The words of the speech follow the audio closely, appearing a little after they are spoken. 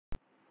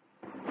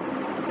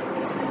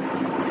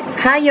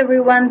Hi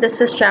everyone, this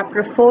is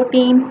chapter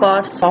 14,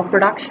 Costs of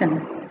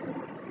Production.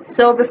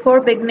 So before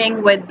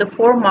beginning with the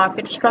four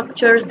market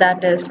structures,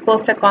 that is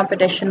perfect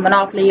competition,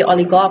 monopoly,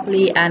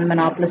 oligopoly, and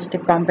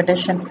monopolistic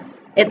competition,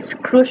 it's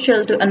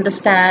crucial to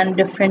understand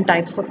different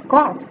types of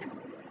cost.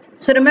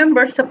 So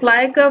remember,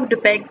 supply curve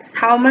depicts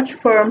how much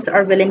firms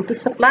are willing to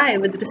supply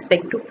with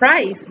respect to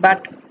price,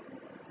 but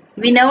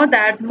we know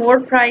that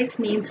more price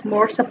means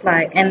more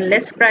supply and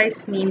less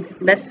price means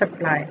less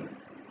supply.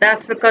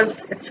 That's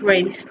because it's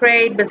very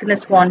straight.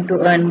 Business want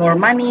to earn more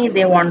money,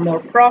 they want more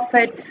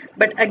profit,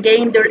 but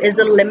again there is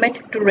a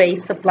limit to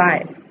raise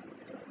supply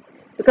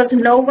because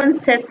no one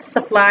sets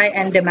supply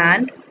and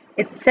demand.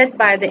 It's set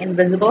by the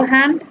invisible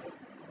hand.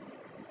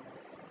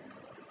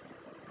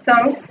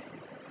 So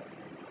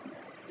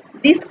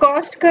these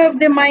cost curve,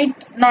 they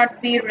might not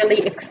be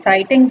really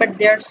exciting, but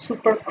they're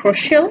super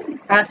crucial.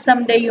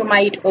 Someday you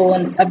might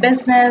own a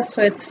business,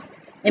 so it's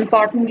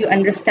important you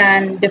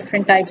understand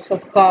different types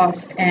of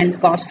cost and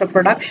cost of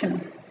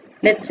production.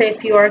 Let's say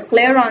if you are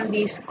clear on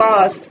these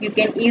costs, you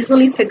can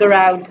easily figure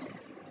out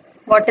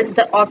what is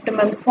the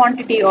optimum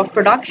quantity of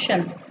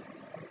production.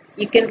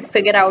 You can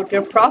figure out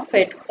your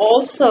profit,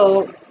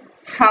 also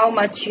how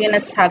much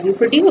units have you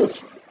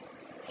produced.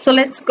 So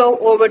let's go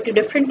over to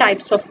different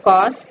types of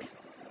cost.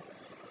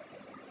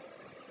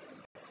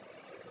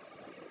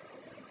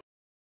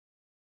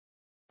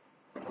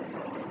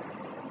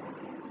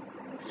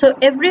 So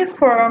every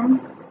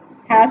firm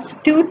has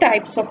two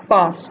types of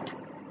cost,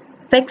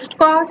 fixed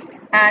cost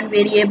and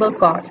variable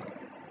cost.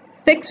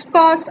 Fixed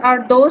costs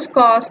are those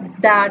costs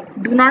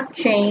that do not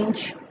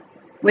change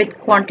with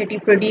quantity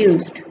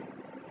produced.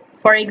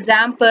 For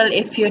example,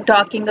 if you're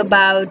talking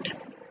about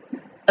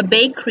a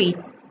bakery,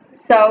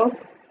 so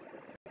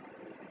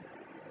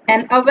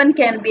an oven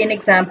can be an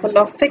example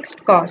of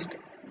fixed cost.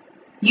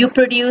 You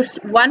produce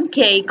one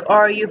cake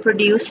or you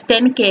produce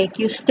 10 cake,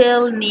 you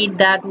still need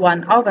that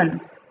one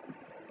oven.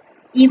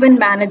 Even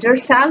manager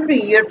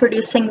salary, you're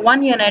producing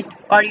 1 unit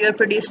or you're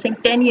producing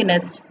 10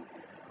 units,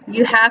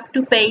 you have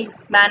to pay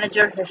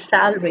manager his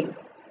salary.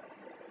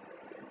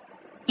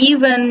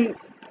 Even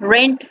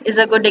rent is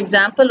a good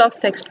example of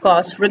fixed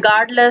cost.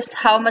 Regardless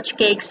how much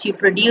cakes you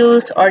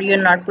produce or you're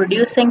not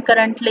producing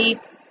currently,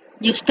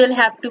 you still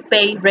have to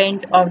pay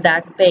rent of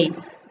that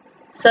base.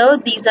 So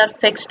these are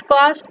fixed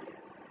costs.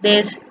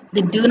 They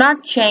do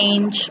not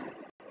change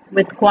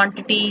with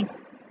quantity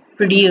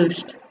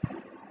produced.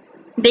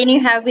 Then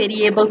you have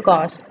variable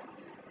cost.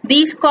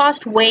 These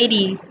costs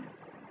vary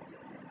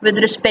with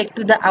respect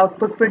to the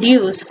output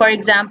produced. For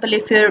example,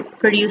 if you're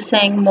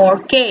producing more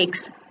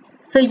cakes,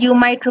 so you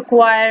might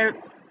require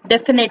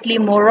definitely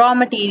more raw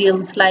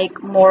materials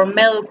like more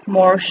milk,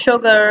 more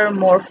sugar,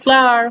 more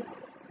flour.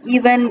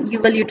 Even you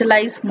will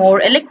utilize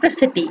more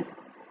electricity.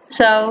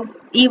 So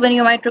even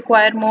you might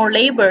require more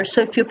labor.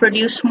 So if you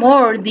produce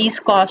more, these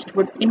costs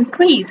would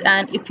increase,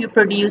 and if you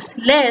produce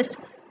less,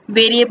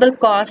 variable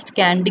cost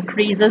can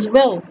decrease as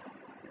well.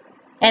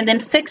 And then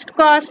fixed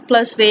cost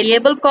plus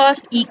variable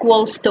cost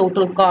equals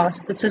total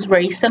cost. This is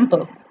very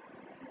simple.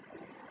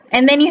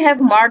 And then you have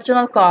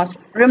marginal cost.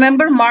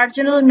 Remember,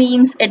 marginal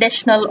means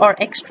additional or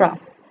extra.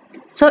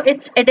 So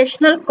it's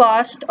additional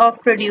cost of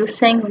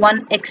producing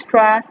one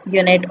extra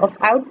unit of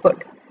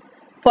output.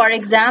 For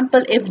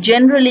example, if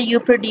generally you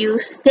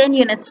produce 10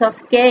 units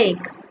of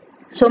cake,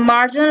 so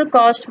marginal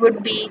cost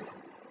would be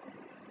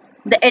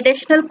the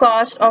additional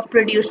cost of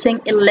producing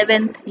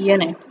 11th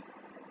unit.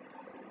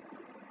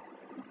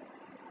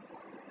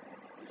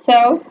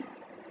 So,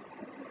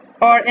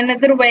 or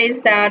another way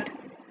is that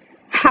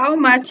how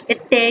much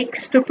it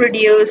takes to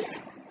produce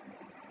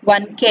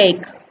one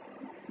cake,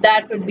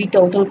 that would be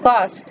total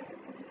cost.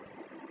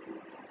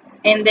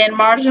 And then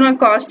marginal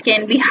cost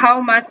can be how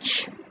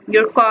much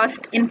your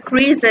cost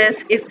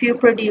increases if you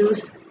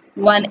produce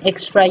one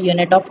extra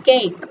unit of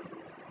cake.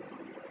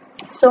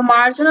 So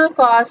marginal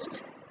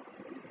cost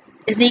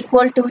is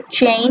equal to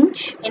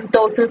change in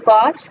total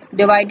cost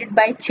divided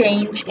by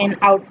change in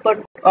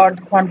output or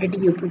the quantity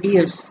you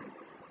produce.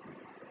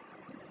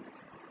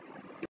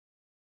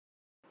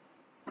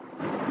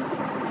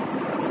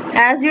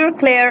 As you're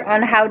clear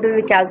on how do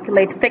we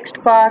calculate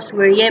fixed cost,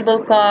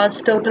 variable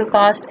cost, total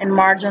cost, and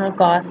marginal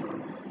cost,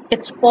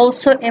 it's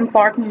also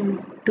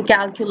important to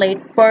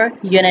calculate per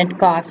unit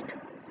cost.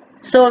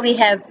 So we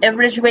have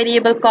average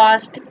variable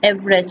cost,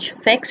 average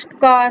fixed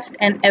cost,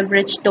 and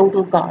average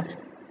total cost.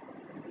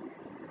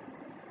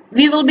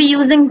 We will be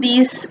using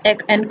these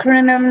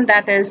acronym,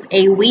 that is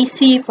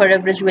AVC for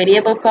average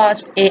variable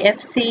cost,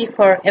 AFC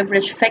for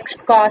average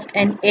fixed cost,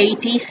 and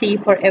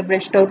ATC for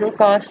average total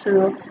cost.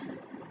 So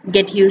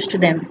get used to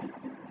them.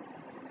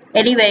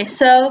 Anyway,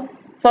 so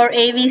for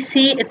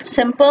AVC, it's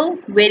simple,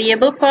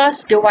 variable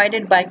cost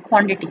divided by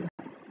quantity.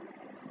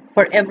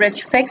 For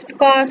average fixed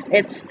cost,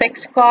 it's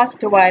fixed cost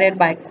divided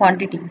by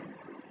quantity.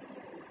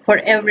 For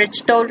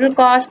average total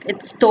cost,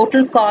 it's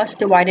total cost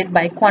divided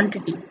by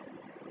quantity.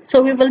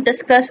 So we will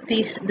discuss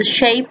the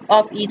shape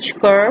of each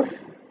curve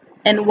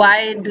and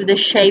why do they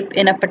shape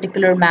in a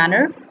particular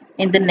manner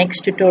in the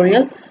next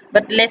tutorial.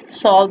 But let's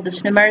solve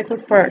this numerical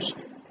first.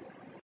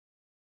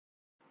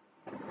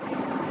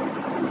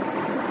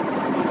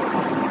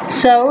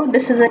 So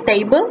this is a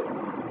table.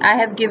 I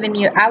have given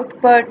you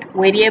output,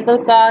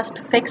 variable cost,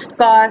 fixed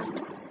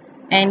cost,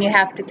 and you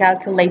have to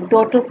calculate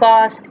total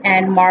cost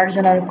and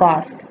marginal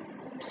cost.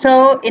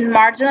 So in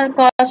marginal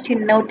cost, you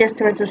notice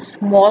there is a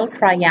small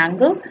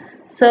triangle.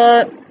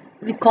 So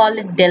we call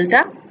it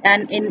delta,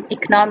 and in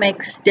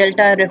economics,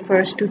 delta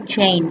refers to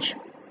change.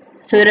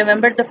 So you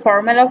remember the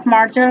formula of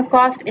marginal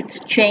cost, it's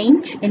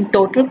change in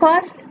total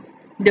cost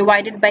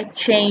divided by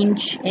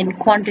change in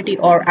quantity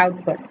or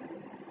output.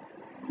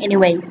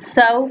 Anyway,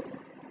 so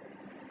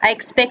I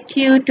expect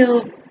you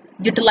to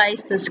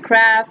utilize this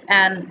graph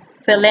and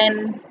fill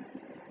in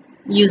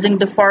using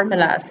the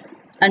formulas.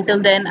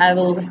 Until then, I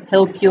will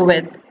help you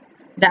with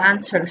the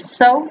answers.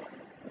 So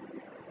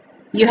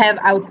you have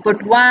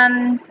output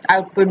 1,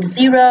 output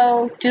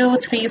 0, 2,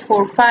 3,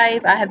 4,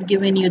 5. I have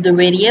given you the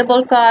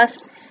variable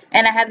cost,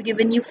 and I have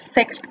given you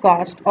fixed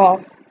cost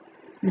of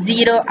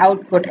 0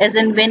 output, as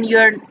in when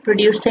you're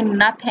producing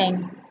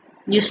nothing,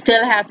 you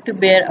still have to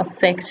bear a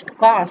fixed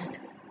cost.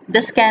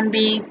 This can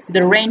be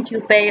the rent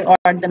you pay, or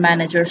the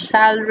manager's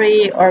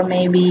salary, or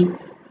maybe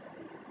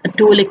a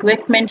tool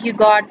equipment you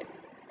got.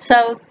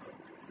 So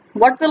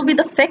what will be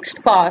the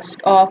fixed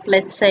cost of,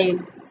 let's say,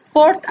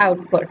 fourth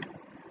output?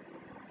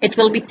 It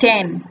will be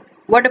 10.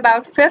 What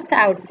about fifth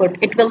output?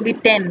 It will be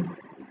 10.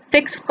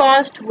 Fixed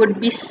cost would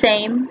be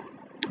same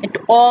at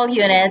all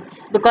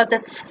units because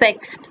it's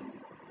fixed.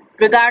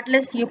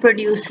 Regardless you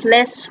produce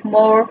less,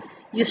 more,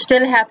 you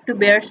still have to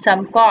bear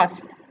some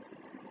cost.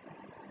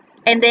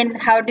 And then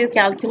how do you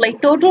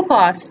calculate total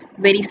cost?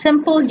 Very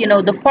simple, you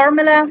know the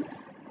formula.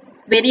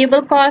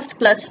 Variable cost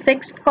plus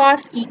fixed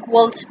cost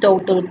equals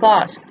total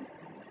cost.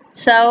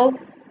 So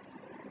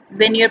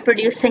when you're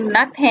producing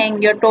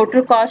nothing, your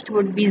total cost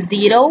would be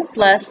 0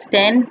 plus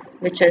 10,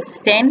 which is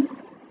 10.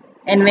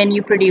 And when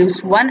you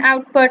produce one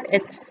output,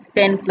 it's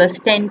 10 plus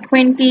 10,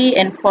 20.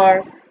 And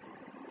for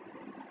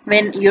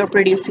when you're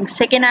producing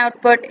second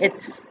output,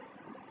 it's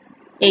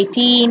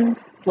 18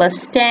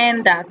 plus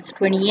 10, that's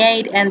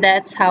 28. And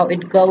that's how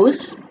it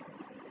goes.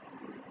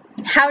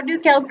 How do you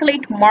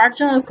calculate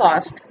marginal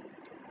cost?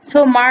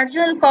 So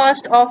marginal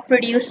cost of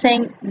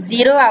producing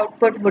 0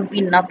 output would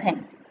be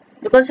nothing.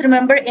 Because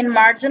remember, in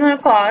marginal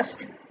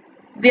cost,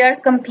 we are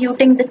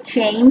computing the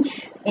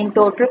change in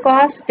total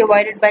cost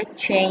divided by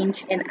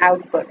change in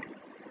output.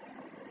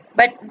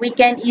 But we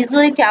can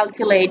easily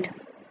calculate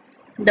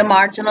the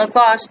marginal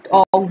cost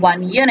of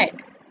 1 unit.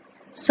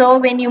 So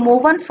when you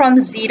move on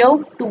from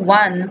 0 to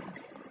 1,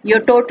 your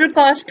total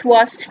cost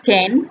was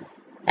 10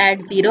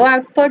 at 0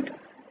 output.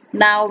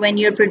 Now when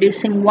you're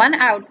producing 1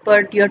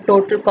 output, your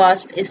total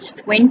cost is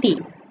 20.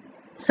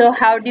 So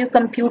how do you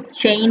compute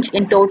change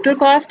in total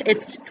cost?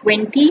 It's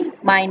 20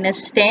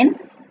 minus 10.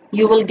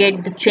 You will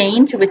get the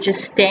change, which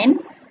is 10,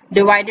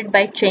 divided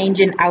by change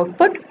in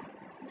output.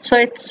 So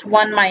it's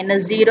 1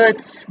 minus 0,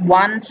 it's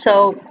 1.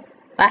 So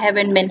I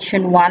haven't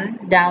mentioned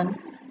 1 down.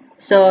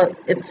 So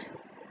it's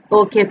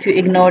okay if you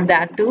ignore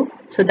that too.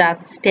 So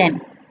that's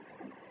 10.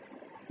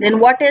 Then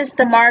what is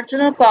the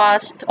marginal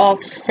cost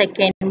of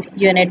second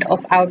unit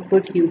of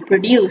output you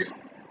produce?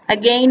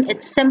 Again,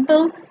 it's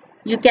simple.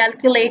 You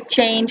calculate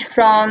change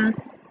from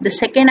the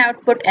second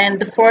output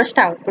and the first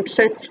output.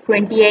 So it's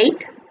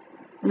 28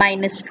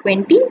 minus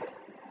 20.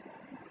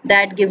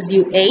 That gives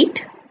you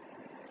 8.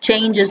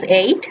 Change is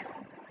 8.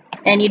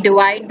 And you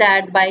divide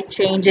that by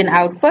change in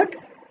output.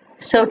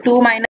 So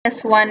 2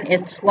 minus 1,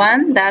 it's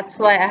 1. That's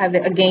why I have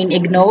again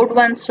ignored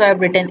 1. So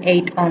I've written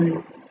 8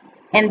 only.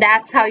 And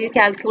that's how you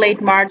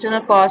calculate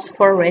marginal cost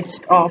for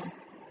rest of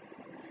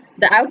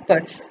the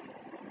outputs.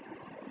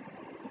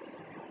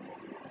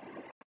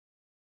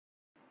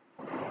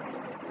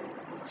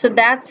 So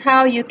that's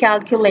how you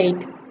calculate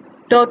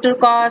total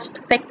cost,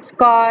 fixed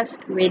cost,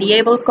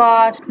 variable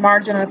cost,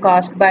 marginal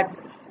cost. But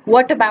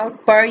what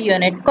about per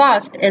unit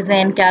cost, as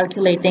in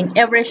calculating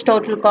average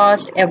total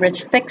cost,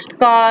 average fixed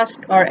cost,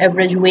 or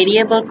average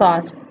variable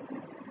cost?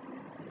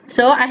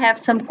 So I have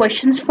some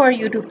questions for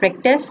you to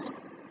practice.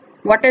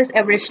 What is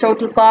average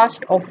total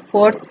cost of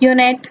fourth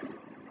unit?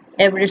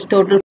 Average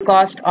total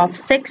cost of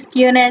sixth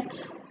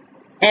units?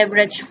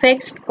 Average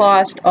fixed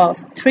cost of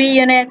 3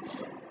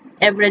 units?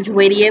 Average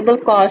variable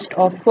cost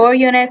of 4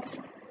 units,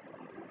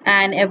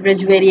 and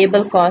average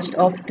variable cost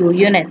of 2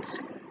 units.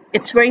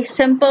 It's very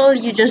simple.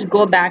 You just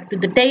go back to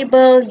the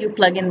table, you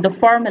plug in the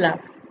formula.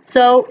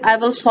 So I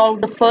will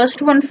solve the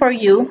first one for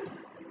you.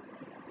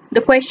 The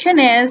question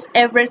is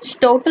average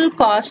total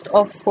cost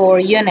of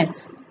 4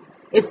 units.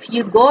 If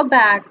you go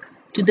back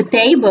to the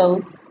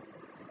table,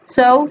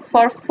 so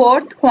for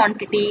fourth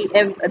quantity,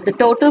 the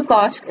total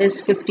cost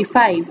is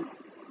 55.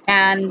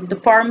 And the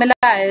formula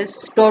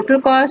is total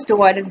cost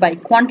divided by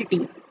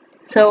quantity.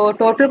 So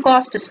total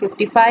cost is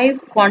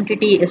 55,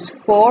 quantity is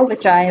 4,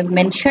 which I have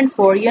mentioned,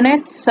 4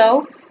 units.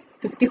 So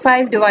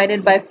 55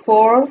 divided by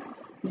 4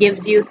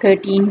 gives you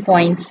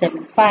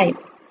 13.75.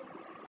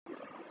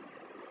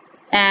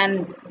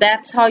 And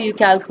that's how you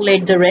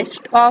calculate the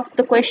rest of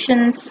the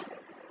questions.